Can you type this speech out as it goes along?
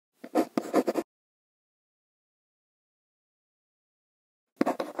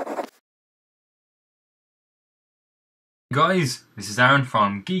Guys, this is Aaron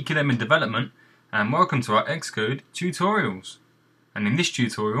from Geeky Development and welcome to our Xcode tutorials. And in this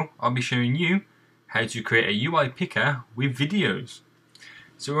tutorial I'll be showing you how to create a UIPicker with videos.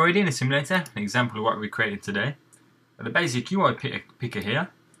 So we're already in a simulator, an example of what we created today. The basic UIPicker here,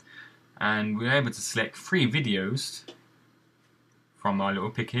 and we're able to select 3 videos from our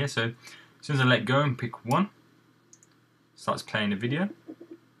little pick here. So as soon as I let go and pick one, it starts playing the video.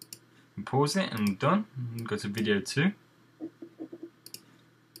 And pause it and done. And go to video 2.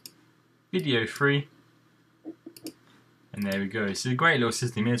 Video 3, and there we go. It's a great little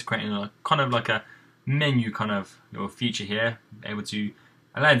system here. It's creating a kind of like a menu kind of little feature here, able to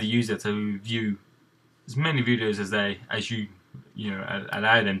allow the user to view as many videos as you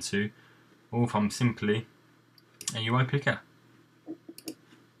allow them to, all from simply a UIPicker.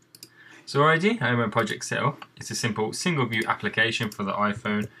 So already I have my project set up. It's a simple single view application for the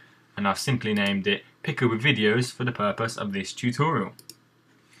iPhone, and I've simply named it Picker with Videos for the purpose of this tutorial.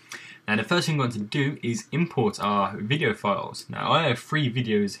 Now the first thing we're going to do is import our video files. Now I have 3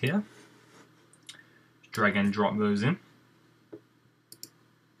 videos here. Drag and drop those in.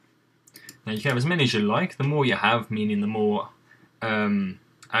 Now you can have as many as you like. The more you have, meaning the more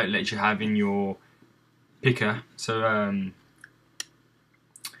outlets you have in your picker. So now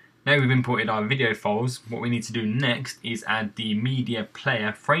we've imported our video files, what we need to do next is add the media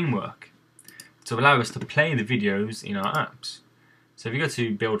player framework to allow us to play the videos in our apps. So if you go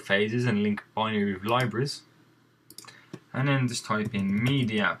to build phases and link binary with libraries, and then just type in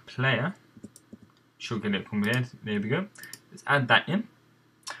media player, should get it from here. There we go. Let's add that in.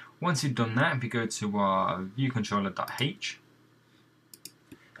 Once you've done that, if you go to our viewcontroller.h,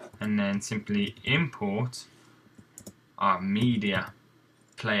 and then simply import our media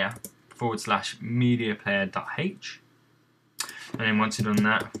player / media player.h, and then once you've done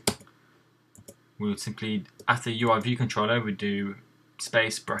that, we'll simply, after UI view controller, we do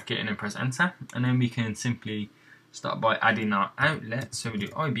space bracket and then press enter, and then we can simply start by adding our outlet. So we do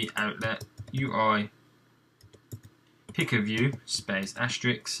IB outlet UI picker view space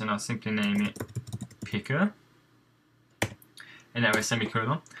asterisk, and I'll simply name it picker, and now a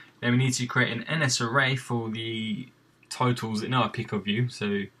semicolon. Then we need to create an NS array for the titles in our picker view,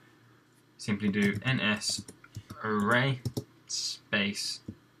 so simply do NS array space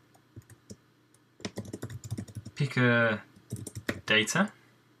picker data,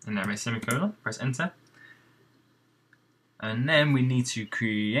 and then a semicolon, press enter, and then we need to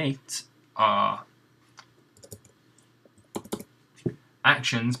create our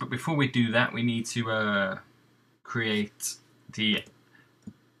actions. But before we do that, we need to create the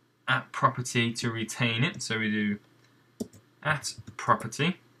app property to retain it. So we do at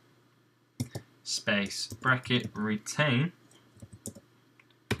property space bracket retain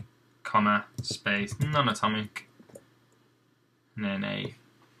comma space non-atomic, and then a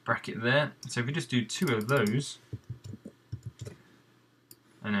bracket there. So if we just do 2 of those,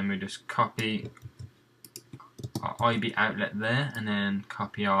 and then we just copy our IB outlet there, and then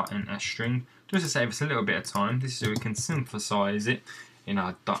copy our NS string, just to save us a little bit of time. This is so we can synthesize it in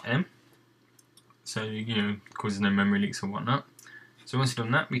our .m, so causes no memory leaks or whatnot. So once you've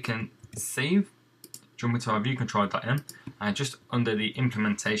done that, we can save, jump into our viewcontroller.m, and just under the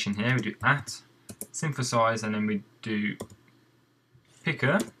implementation here, we do at synthesize, and then we do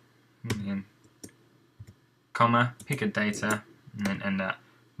picker, and then comma picker data, and then end that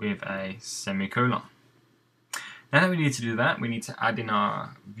with a semicolon. Now that we need to do that, we need to add in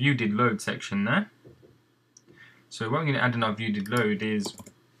our view did load section there. So what we're going to add in our view did load is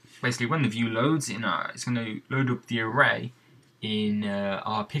basically when the view loads in it's going to load up the array in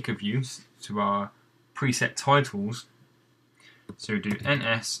our picker views to our preset titles. So we do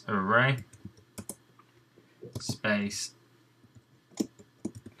NS array space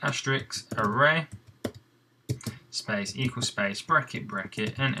asterisk array space equal space bracket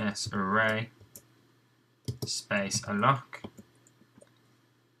bracket NS array space alloc,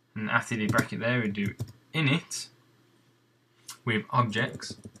 and after the bracket there we do init with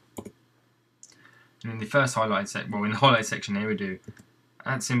objects, and in the first highlight in the highlight section here we do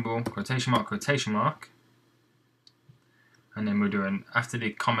add symbol quotation mark, and then we'll do after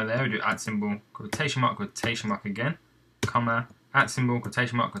the comma there we do add symbol quotation mark again, comma add symbol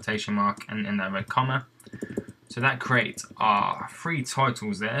quotation mark, and end that with comma. So that creates our 3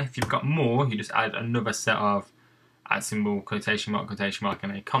 titles there. If you've got more, you just add another set of add symbol quotation mark,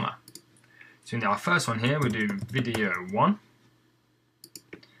 and a comma. So in our first one here we do video 1,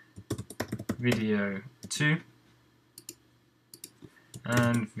 video 2,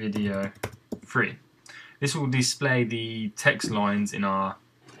 and video 3. This will display the text lines in our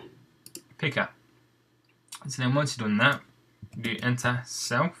picker. So then once you've done that, do enter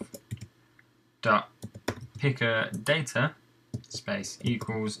self dot picker data space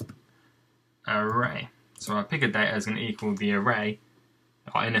equals array. So our picker data is going to equal the array,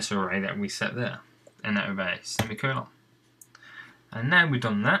 our NS array that we set there, and that array semicolon. And now we've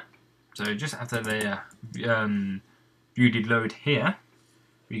done that, so just after the view did load here,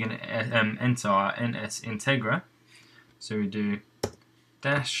 we're going to enter our NS integra. So we do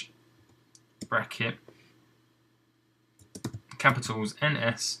dash bracket capitals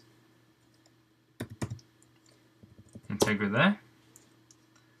NS integra there.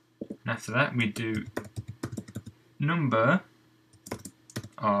 And after that we do number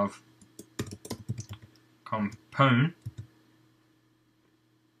of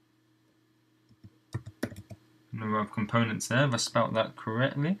components there, if I spelt that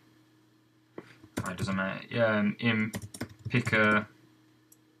correctly. It doesn't matter. In picker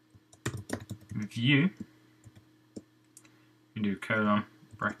view, we do colon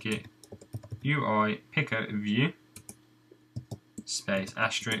bracket UI picker view space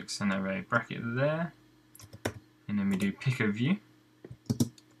asterisk and array bracket there, and then we do picker view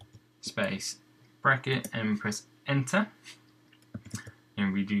space bracket and press enter,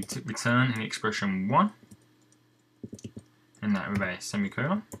 and we do return in expression 1 and that array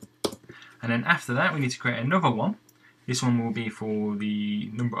semicolon. And then after that we need to create another one. This one will be for the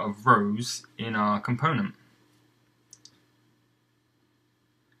number of rows in our component.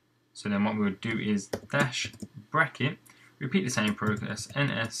 So then what we'll do is dash bracket, repeat the same process,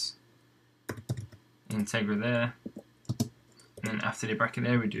 NS integra there, and then after the bracket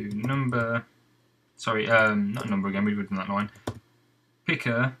there we do number, sorry, not number again, we've done that line,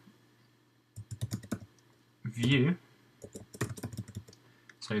 picker view,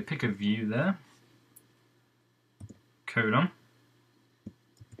 so pick a view there, colon,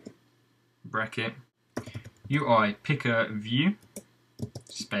 bracket, UI picker view,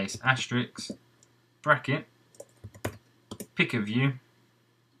 space asterisk, bracket, pick a view,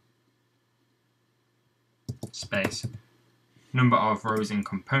 space, number of rows in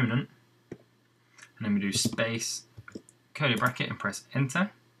component, and then we do space, curly bracket and press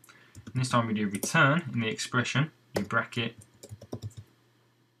enter. And this time we do return in the expression, do bracket,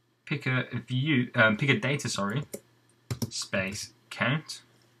 pick a view, pick a data, sorry, space count.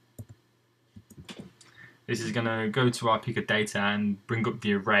 This is going to go to our picker data and bring up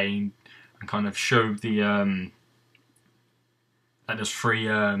the array and kind of show the that there's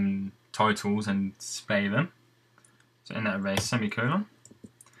 3 titles and display them. So in that array semicolon.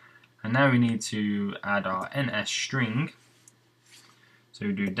 And now we need to add our NS string. So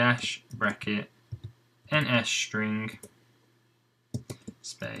we do dash bracket NS string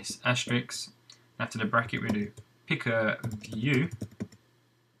space asterisk. After the bracket we do picker view,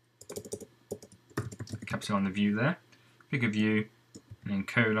 capital on the view there, pick a view, and then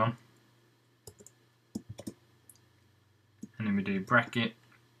colon, and then we do bracket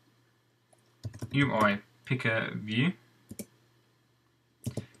UI picker view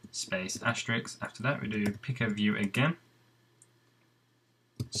space asterisk. After that we do picker view again,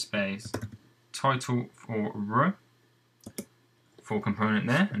 space title for row for component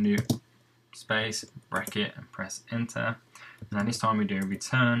there, and do space bracket and press enter. And then this time we do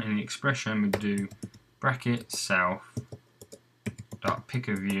return in the expression, we do bracket self dot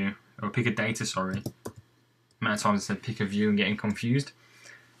picker view, or picker data, sorry. Amount of times I said picker view and getting confused.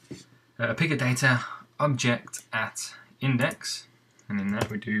 Picker data object at index, and in that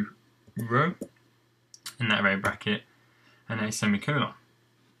we do row in that array bracket and a semicolon.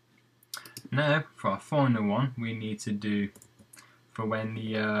 Now for our final one we need to do for when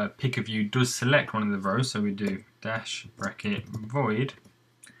the picker view does select one of the rows, so we do dash bracket void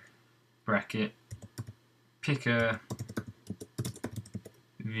bracket picker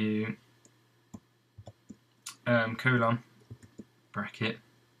view colon bracket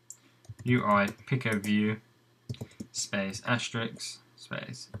UI picker view space asterisk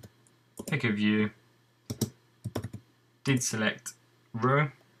space picker view did select row,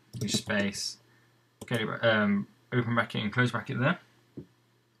 use space, open bracket and close bracket there.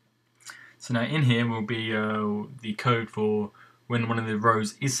 So now in here will be the code for when one of the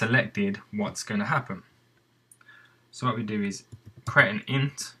rows is selected, what's going to happen. So what we do is create an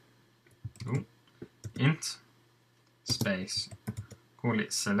int space, call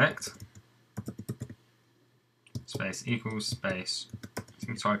it select space equals space, so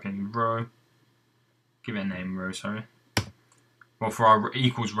we type in row, give it a name row, sorry, well for our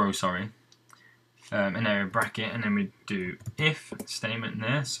equals row, sorry, an area bracket, and then we do if statement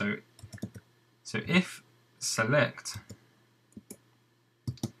there, so if select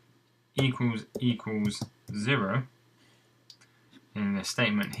equals 0 in the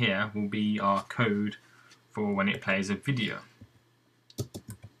statement here will be our code for when it plays a video.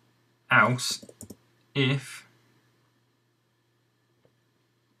 Else, if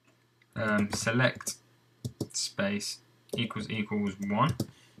select space equals 1,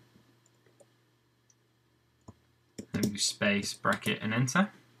 then do space bracket and enter.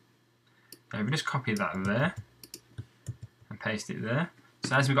 Now we just copy that there and paste it there.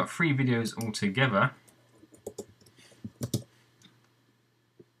 So as we've got 3 videos all together,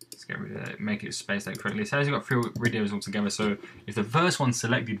 let's get rid of it, make it spaced out correctly. So as we've got 3 videos all together, so if the first one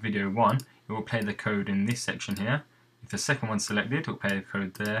selected video 1, it will play the code in this section here. If the second one selected, it will play the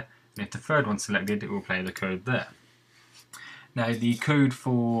code there. And if the third one selected, it will play the code there. Now the code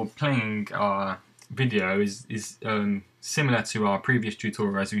for playing our video is similar to our previous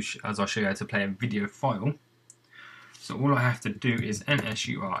tutorial as I'll show you how to play a video file. So all I have to do is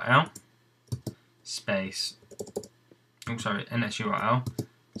NSURL space, NSURL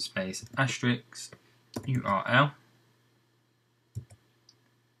space asterisk URL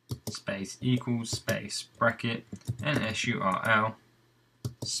space equals space bracket NSURL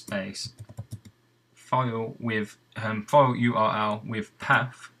space file with file URL with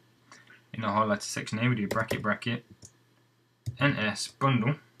path. In the highlighted section here we do bracket bracket ns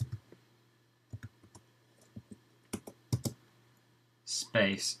bundle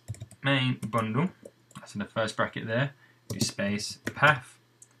space main bundle, that's in the first bracket there, do space path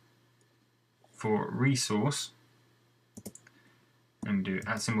for resource, and we do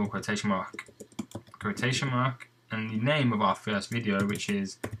 @ quotation mark, and the name of our first video, which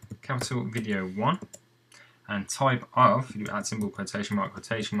is capital video 1, and type of, you do @ quotation mark,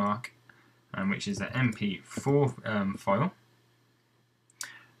 which is the MP4 file,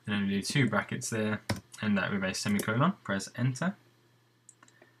 and then we do 2 brackets there, and that with a semicolon, press enter.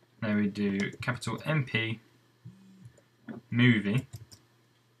 Now we do capital MP movie,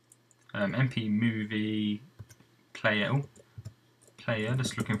 MP movie player,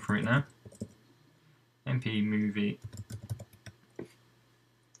 just looking for it now, MP movie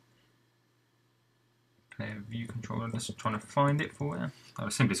player view controller, just trying to find it for you.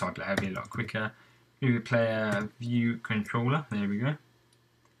 I'll simply type it out, it'll be a lot quicker. Movie player view controller, there we go.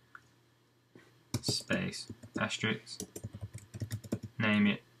 Space asterisk, name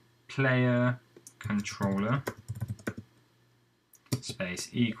it player controller space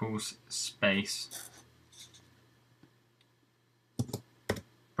equals space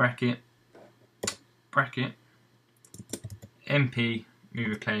bracket MP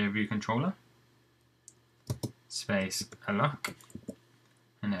movie player view controller space alloc,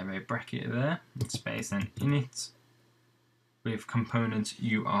 and have a bracket there, space and init with component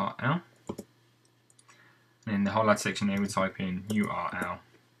URL, and in the highlight section here we type in URL,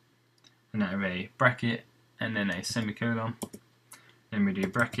 and have a bracket and then a semicolon, then we do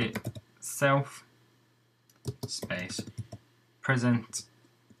bracket self space present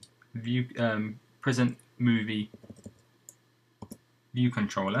view present movie view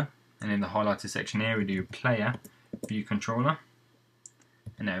controller, and in the highlighted section here we do player view controller,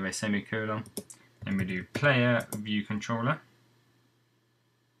 and have a semicolon, then we do player view controller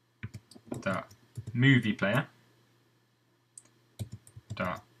dot movie player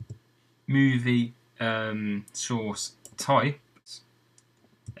dot movie source type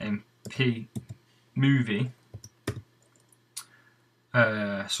MP movie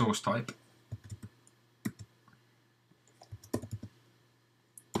source type.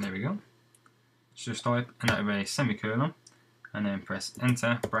 There we go. Source type, and that will be a semicolon, and then press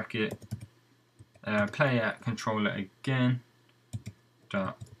enter, bracket player controller again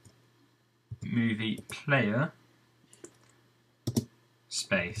dot movie player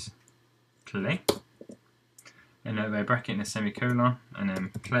space play, and then a bracket and a semicolon, and then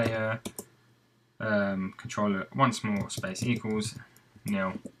player controller once more space equals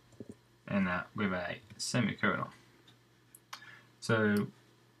nil, and that with a semicolon. So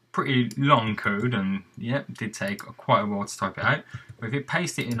pretty long code, and yeah, it did take quite a while to type it out. But if we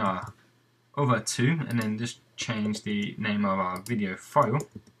paste it in our other 2 and then just change the name of our video file,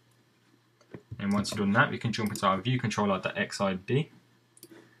 and once you've done that, we can jump into our view controller.xid,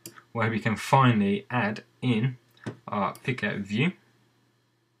 where we can finally add in our picker view.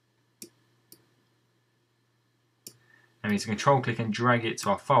 And we can control click and drag it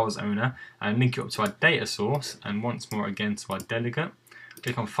to our files owner and link it up to our data source, and once more again to our delegate.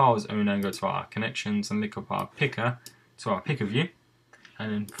 Click on files owner and go to our connections and link up our picker to our picker view.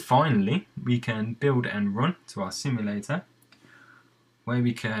 And then finally we can build and run to our simulator, where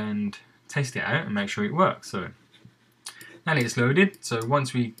we can test it out and make sure it works. So now it's loaded. So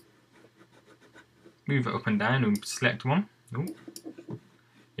once we move it up and down and select one,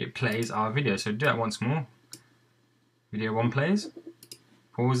 it plays our video. So do that once more. Video 1 plays.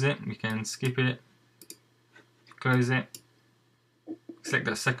 Pause it, we can skip it, close it, select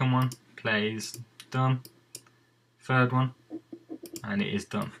that second one, plays, done, third one, and it is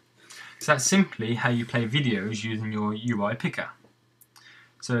done. So that's simply how you play videos using your UIPicker.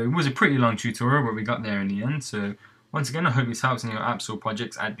 So it was a pretty long tutorial, but we got there in the end. So once again, I hope this helps in your App Store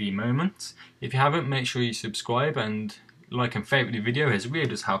projects at the moment. If you haven't, make sure you subscribe and like and favourite the video, as it really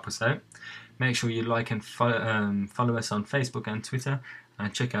does help us out. Make sure you like and follow us on Facebook and Twitter,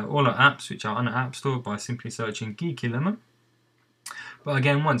 and check out all our apps which are on the App Store by simply searching Geeky Lemon. But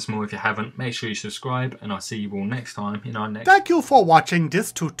again, once more, if you haven't, make sure you subscribe, and I'll see you all next time in our next... Thank you for watching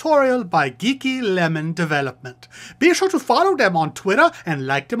this tutorial by Geeky Lemon Development. Be sure to follow them on Twitter and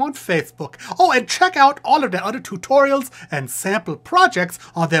like them on Facebook. Oh, and check out all of their other tutorials and sample projects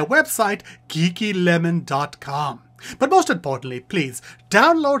on their website, geekylemon.com. But most importantly, please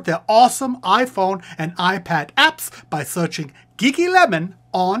download their awesome iPhone and iPad apps by searching Geeky Lemon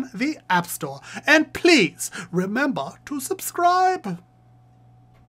on the App Store. And please remember to subscribe.